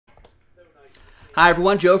Hi,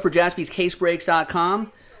 everyone. Joe for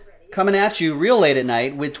JaspysCaseBreaks.com coming at you real late at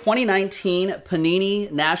night with 2019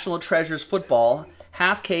 Panini National Treasures Football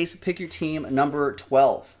half case pick your team number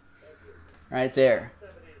 12. Right there.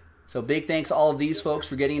 So big thanks to all of these folks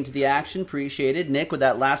for getting into the action. Appreciated. Nick with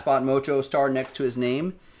that last spot mojo star next to his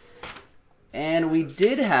name. And we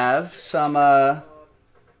did have some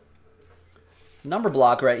number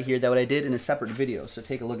block right here that I did in a separate video. So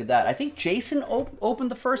take a look at that. I think Jason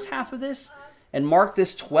opened the first half of this and marked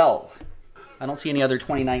this 12. I don't see any other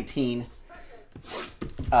 2019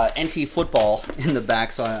 NT football in the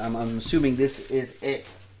back, so I'm assuming this is it.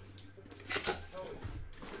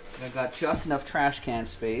 I've got just enough trash can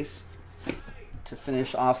space to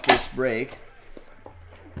finish off this break.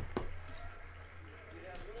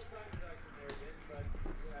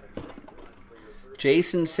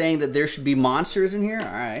 Jason saying that there should be monsters in here. All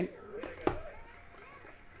right.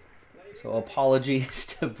 So apologies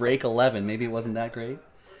to break 11. Maybe it wasn't that great.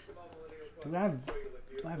 Do I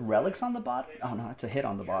have relics on the bottom? Oh no, that's a hit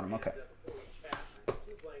on the bottom. Okay.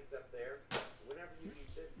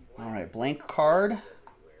 All right, blank card.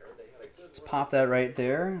 Let's pop that right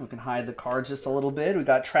there. We can hide the cards just a little bit. We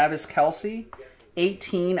got Travis Kelce,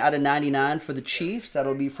 18 out of 99 for the Chiefs.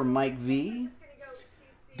 That'll be for Mike V.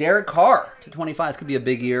 Derek Carr to 25. This could be a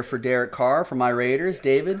big year for Derek Carr for my Raiders.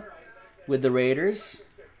 David with the Raiders.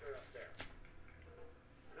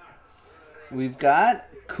 We've got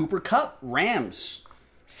Cooper Kupp, Rams,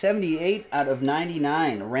 78 out of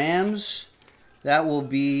 99. Rams, that will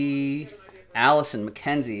be Allison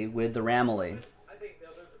McKenzie with the Ramily.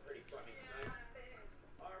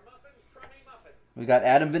 We got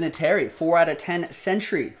Adam Vinatieri, 4 out of 10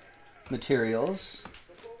 Century materials.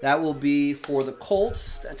 That will be for the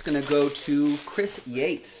Colts. That's going to go to Chris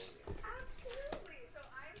Yates.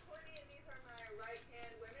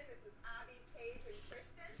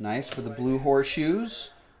 Nice for the blue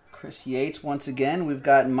horseshoes. Chris Yates once again. We've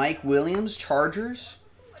got Mike Williams, Chargers.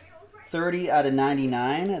 30 out of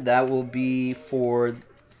 99. That will be for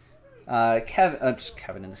Kevin and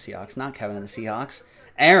the Seahawks. Not Kevin and the Seahawks.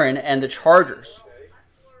 Aaron and the Chargers.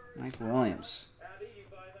 Mike Williams.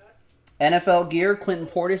 NFL gear, Clinton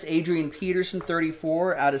Portis, Adrian Peterson,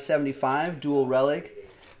 34 out of 75. Dual relic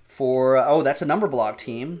for, oh, that's a number block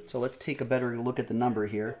team. So let's take a better look at the number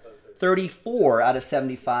here. 34 out of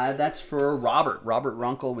 75. That's for Robert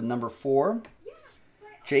Runkle with number 4.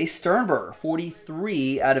 Jay Sternberg,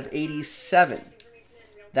 43 out of 87.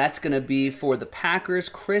 That's going to be for the Packers.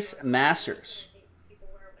 Chris Masters.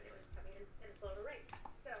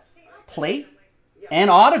 Plate and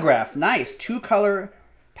autograph. Nice. 2-color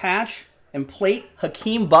patch and plate.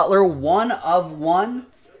 Hakeem Butler, 1 of 1.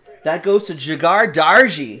 That goes to Jagar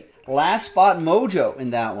Darji. Last spot mojo in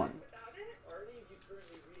that one.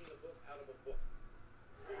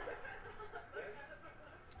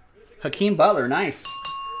 Hakeem Butler, nice.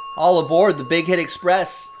 All aboard the Big Hit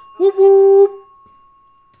Express. Whoop whoop.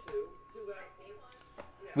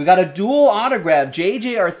 We got a dual autograph.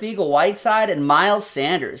 J.J. Arcega-Whiteside and Miles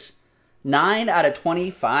Sanders. 9 out of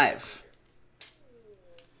 25.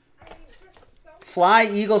 Fly,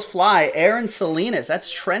 Eagles fly. Aaron Salinas. That's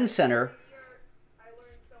Trend Center.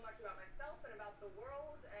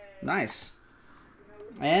 Nice.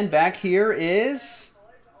 And back here is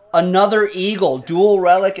another Eagle. Dual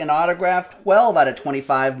relic and autograph. 12 out of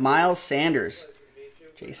 25. Miles Sanders.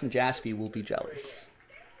 Jason Jaspy will be jealous.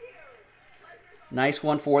 Nice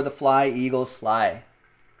one for the fly. Eagles fly.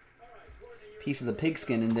 Piece of the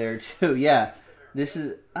pigskin in there too. Yeah. This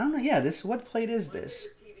is, I don't know. Yeah, this, what plate is this?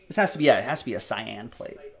 This has to be, yeah, it has to be a cyan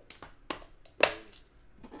plate.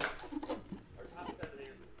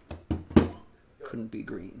 Couldn't be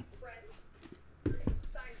green.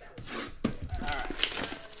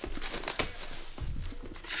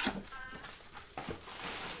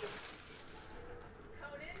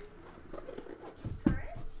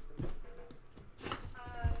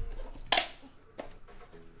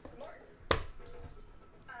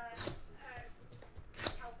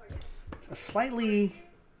 A slightly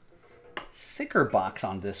thicker box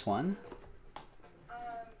on this one.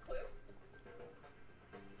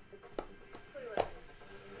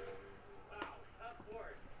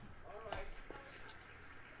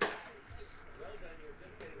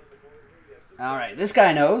 All right, this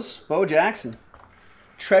guy knows. Bo Jackson.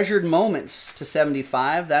 Treasured Moments to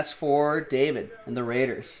 75. That's for David and the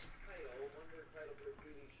Raiders.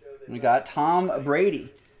 We got Tom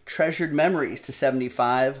Brady. Treasured Memories to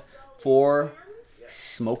 75 for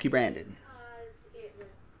Smokey Brandon.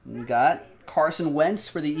 We got Carson Wentz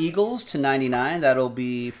for the Eagles to 99. That'll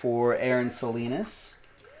be for Aaron Salinas.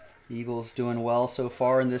 Eagles doing well so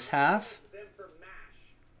far in this half.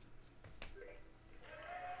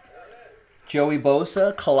 Joey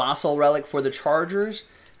Bosa, Colossal Relic for the Chargers.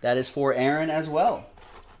 That is for Aaron as well.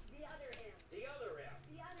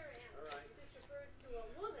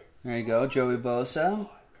 There you go, Joey Bosa.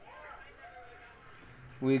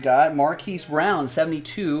 We got Marquise Brown,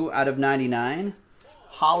 72 out of 99.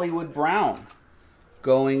 Hollywood Brown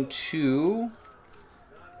going to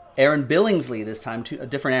Aaron Billingsley this time, a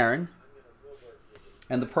different Aaron.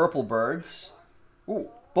 And the Purple Birds. Ooh,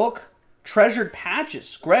 book Treasured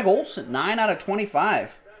Patches. Greg Olson, 9 out of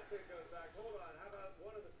 25.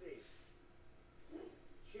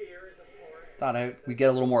 Thought we'd get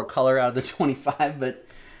a little more color out of the 25, but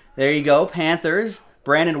there you go. Panthers.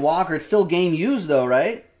 Brandon Walker. It's still game used, though,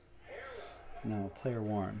 right? No, player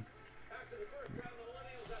worn.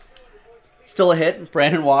 Still a hit.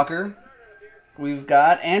 Brandon Walker. We've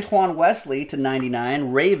got Antoine Wesley to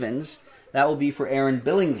 99. Ravens. That will be for Aaron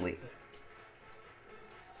Billingsley.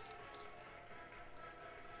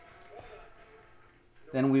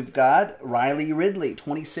 Then we've got Riley Ridley.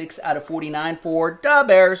 26 out of 49 for the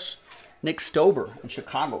Bears. Nick Stober in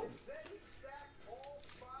Chicago.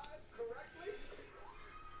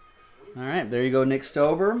 All right, there you go, Nick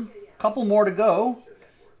Stober. Couple more to go.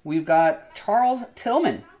 We've got Charles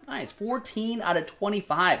Tillman. Nice, 14 out of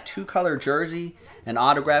 25. Two-color jersey and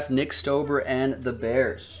autograph Nick Stober and the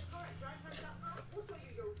Bears.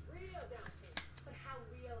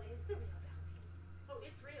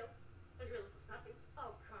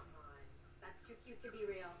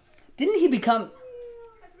 Didn't he become...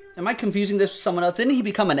 Am I confusing this with someone else? Didn't he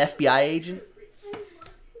become an FBI agent?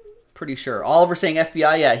 Pretty sure. Oliver saying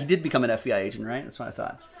FBI. Yeah, he did become an FBI agent, right? That's what I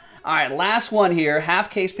thought. All right, last one here. Half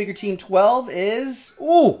case pick your team 12 is...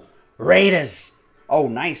 Ooh, Raiders. Oh,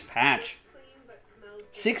 nice patch.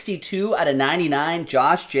 62 out of 99.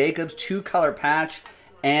 Josh Jacobs, two-color patch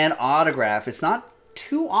and autograph. It's not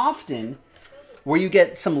too often where you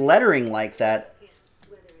get some lettering like that.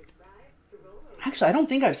 Actually, I don't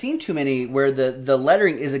think I've seen too many where the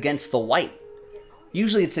lettering is against the white.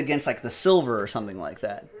 Usually it's against like the silver or something like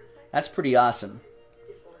that. That's pretty awesome.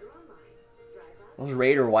 Those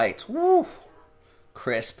Raider whites. Woo!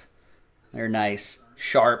 Crisp. They're nice.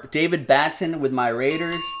 Sharp. David Batson with my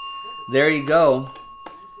Raiders. There you go.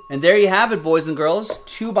 And there you have it, boys and girls.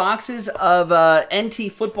 2 boxes of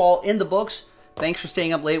NT football in the books. Thanks for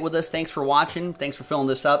staying up late with us. Thanks for watching. Thanks for filling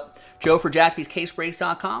this up. Joe for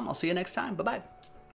JaspysCaseBreaks.com. I'll see you next time. Bye-bye.